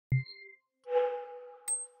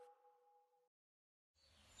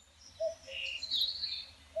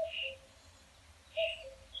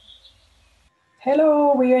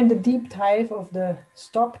Hello, we are in the deep dive of the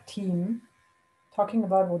STOP team, talking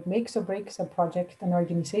about what makes or breaks a project, an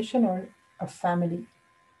organization, or a family.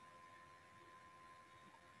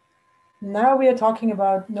 Now we are talking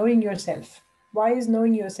about knowing yourself. Why is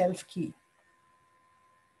knowing yourself key?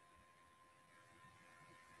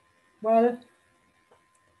 Well,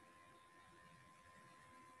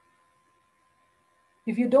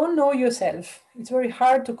 if you don't know yourself, it's very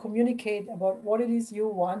hard to communicate about what it is you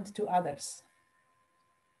want to others.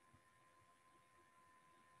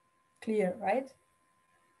 Clear, right?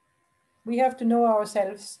 We have to know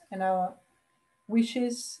ourselves and our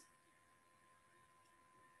wishes,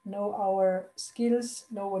 know our skills,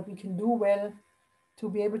 know what we can do well, to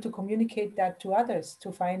be able to communicate that to others,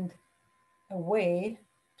 to find a way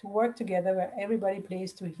to work together where everybody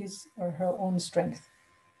plays to his or her own strength.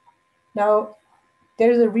 Now,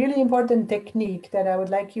 there's a really important technique that I would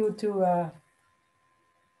like you to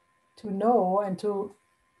know and to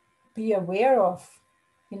be aware of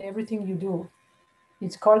in everything you do.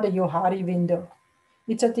 It's called the Johari window.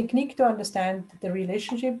 It's a technique to understand the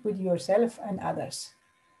relationship with yourself and others.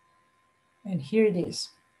 And here it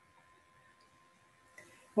is.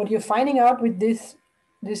 What you're finding out with this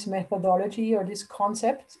methodology or this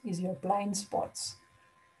concept is your blind spots.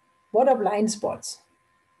 What are blind spots?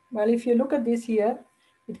 Well, if you look at this here,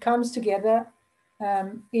 it comes together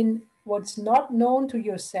in what's not known to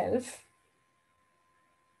yourself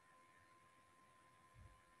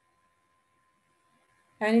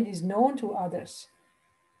and it is known to others,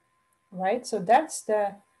 right? So that's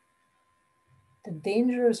the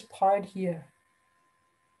dangerous part here.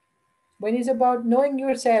 When it's about knowing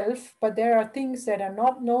yourself, but there are things that are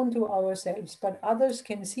not known to ourselves, but others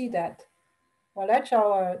can see that. Well, that's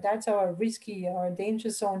our risky, our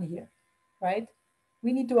danger zone here, right?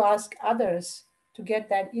 We need to ask others to get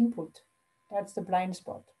that input. That's the blind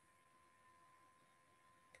spot.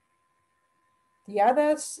 The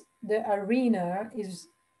others, the arena is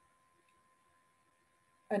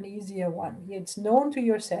an easier one. It's known to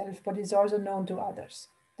yourself, but it's also known to others.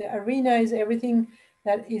 The arena is everything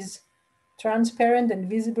that is transparent and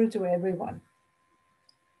visible to everyone.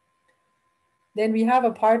 Then we have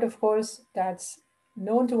a part, of course, that's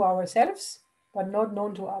known to ourselves, but not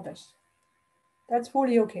known to others. That's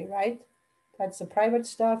fully okay, right? That's the private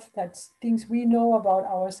stuff. That's things we know about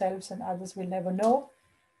ourselves and others will never know.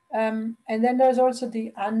 And then there's also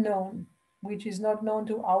the unknown, which is not known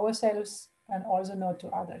to ourselves and also not to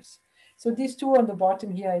others. So these two on the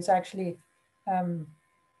bottom here is actually,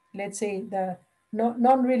 let's say, the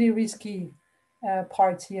non really risky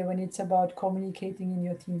parts here when it's about communicating in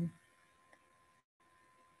your team.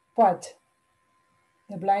 But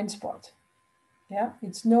the blind spot, yeah,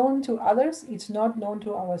 it's known to others, it's not known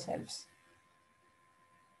to ourselves.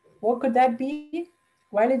 What could that be?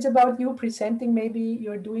 Well, it's about you presenting, maybe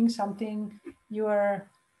you're doing something, you're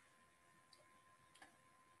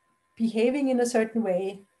behaving in a certain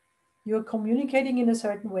way, you're communicating in a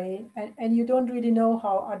certain way, and you don't really know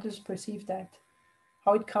how others perceive that,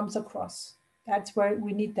 how it comes across. That's where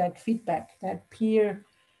we need that feedback, that peer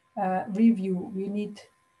review. We need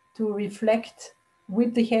to reflect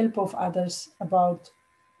with the help of others about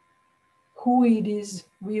who it is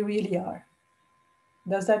we really are.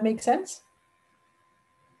 Does that make sense?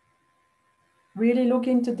 Really look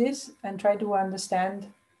into this and try to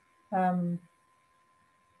understand the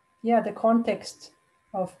context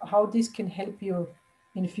of how this can help you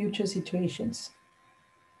in future situations.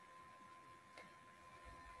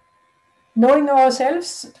 Knowing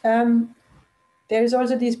ourselves, there is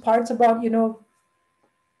also these parts about,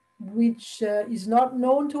 which is not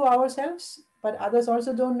known to ourselves, but others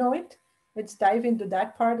also don't know it. Let's dive into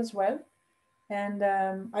that part as well. And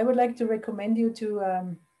I would like to recommend you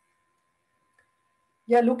to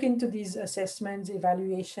look into these assessments,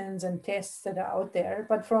 evaluations, and tests that are out there,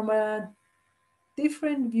 but from a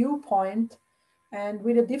different viewpoint and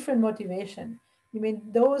with a different motivation. I mean,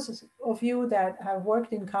 those of you that have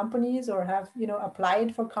worked in companies or have,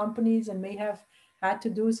 applied for companies and may have had to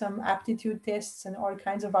do some aptitude tests and all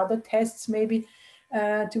kinds of other tests, maybe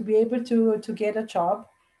to be able to get a job.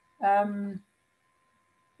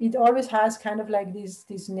 It always has kind of like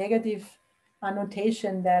this negative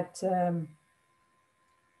annotation that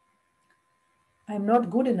I'm not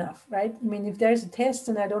good enough, right? I mean, if there's a test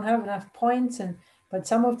and I don't have enough points, but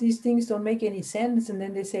some of these things don't make any sense, and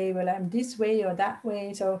then they say, well, I'm this way or that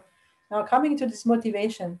way. So now coming to this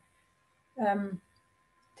motivation,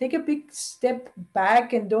 take a big step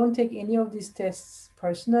back and don't take any of these tests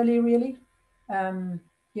personally, really.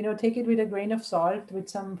 Take it with a grain of salt, with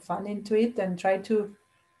some fun into it, and try to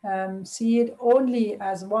see it only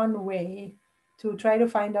as one way to try to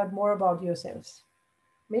find out more about yourselves.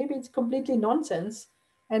 Maybe it's completely nonsense,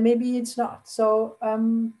 and maybe it's not. So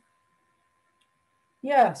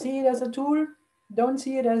yeah, see it as a tool. Don't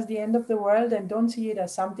see it as the end of the world, and don't see it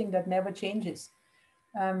as something that never changes.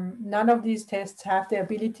 None of these tests have the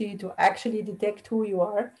ability to actually detect who you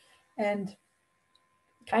are and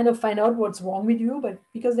kind of find out what's wrong with you, but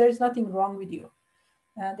because there's nothing wrong with you.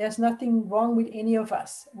 There's nothing wrong with any of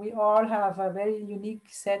us. We all have a very unique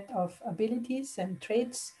set of abilities and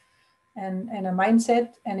traits and a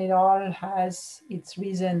mindset, and it all has its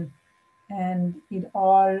reason, and it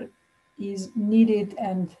all is needed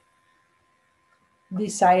and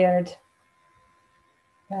desired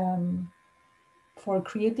for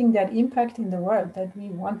creating that impact in the world that we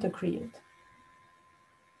want to create.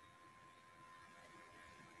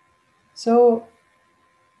 So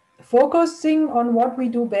focusing on what we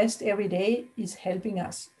do best every day is helping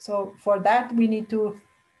us. So for that, we need to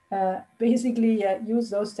basically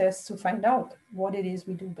use those tests to find out what it is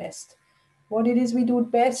we do best. What it is we do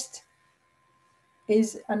best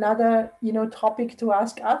is another, topic to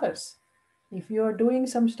ask others. If you're doing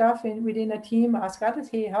some stuff within a team, ask others,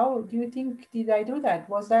 hey, how do you think did I do that?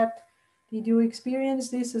 Did you experience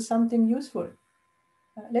this as something useful?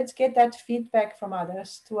 Let's get that feedback from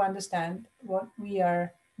others to understand what we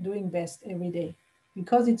are doing best every day,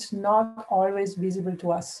 because it's not always visible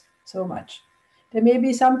to us so much. There may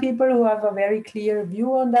be some people who have a very clear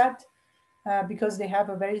view on that because they have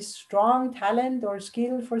a very strong talent or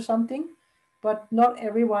skill for something, but not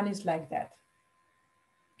everyone is like that.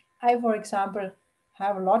 I, for example,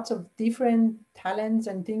 have lots of different talents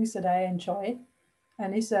and things that I enjoy,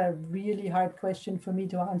 and it's a really hard question for me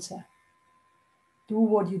to answer. Do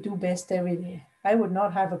what you do best every day. I would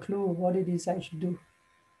not have a clue what it is I should do.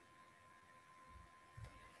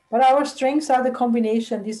 But our strengths are the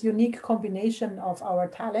combination, this unique combination of our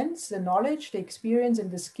talents, the knowledge, the experience,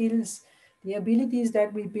 and the skills, the abilities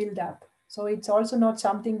that we build up. So it's also not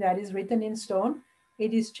something that is written in stone.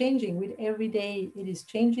 It is changing with every day. It is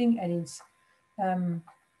changing, and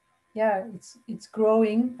it's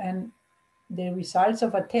growing, and the results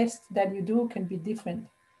of a test that you do can be different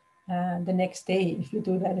the next day if you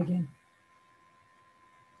do that again.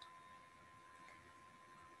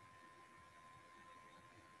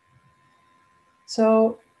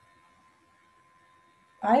 So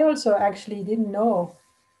I also actually didn't know.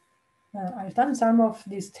 I've done some of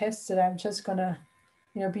these tests that I'm just gonna,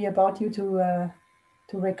 be about you to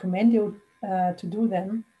recommend you to do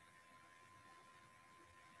them.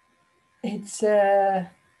 It's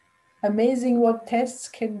amazing what tests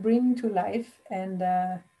can bring to life, and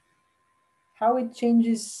how it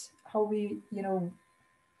changes how we,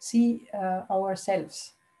 see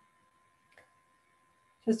ourselves.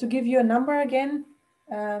 Just to give you a number again,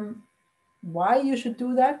 why you should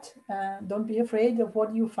do that. Don't be afraid of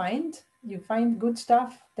what you find. You find good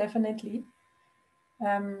stuff, definitely.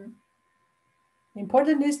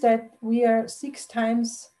 Important is that we are 6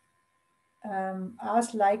 times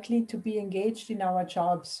as likely to be engaged in our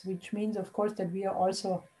jobs, which means, of course, that we are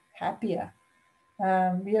also happier.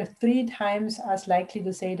 We are 3 times as likely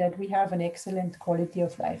to say that we have an excellent quality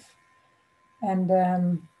of life. And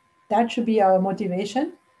that should be our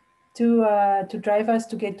motivation to drive us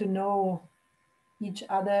to get to know each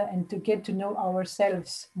other and to get to know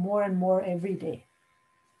ourselves more and more every day.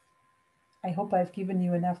 I hope I've given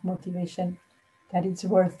you enough motivation that it's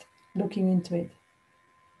worth looking into it.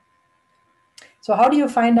 So how do you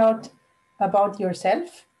find out about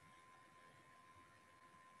yourself?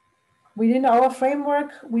 Within our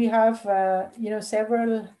framework, we have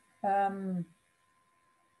several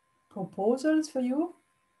proposals for you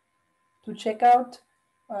to check out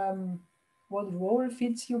what role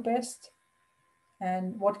fits you best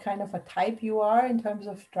and what kind of a type you are in terms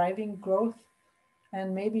of driving growth,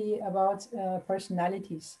 and maybe about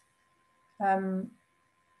personalities.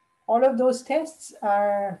 All of those tests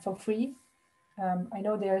are for free. I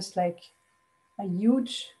know there's like a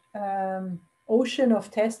huge ocean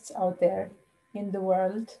of tests out there in the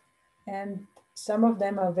world, and some of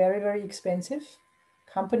them are very, very expensive.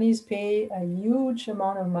 Companies pay a huge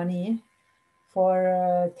amount of money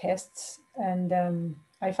for tests, and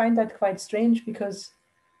I find that quite strange, because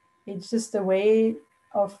it's just a way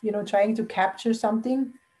of trying to capture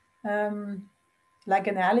something like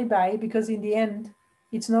an alibi, because in the end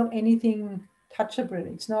it's not anything touchable,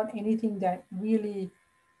 it's not anything that really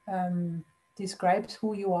describes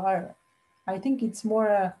who you are. I think it's more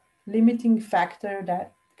a limiting factor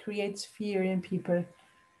that creates fear in people,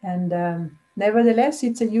 and nevertheless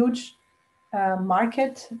it's a huge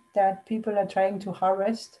market that people are trying to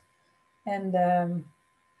harvest, and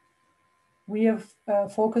we are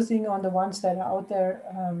focusing on the ones that are out there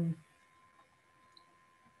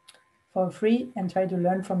for free and try to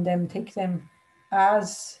learn from them, take them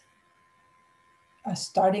as a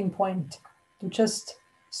starting point to just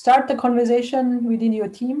start the conversation within your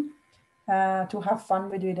team, to have fun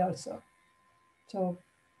with it also. So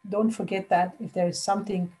don't forget that if there is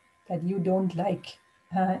something that you don't like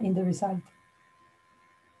in the result.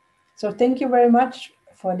 So thank you very much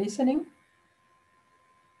for listening.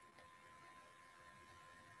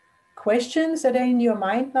 Questions that are in your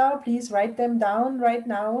mind now, please write them down right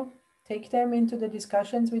now. Take them into the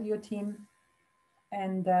discussions with your team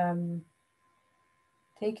and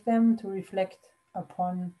take them to reflect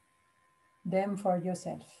upon them for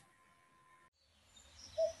yourself.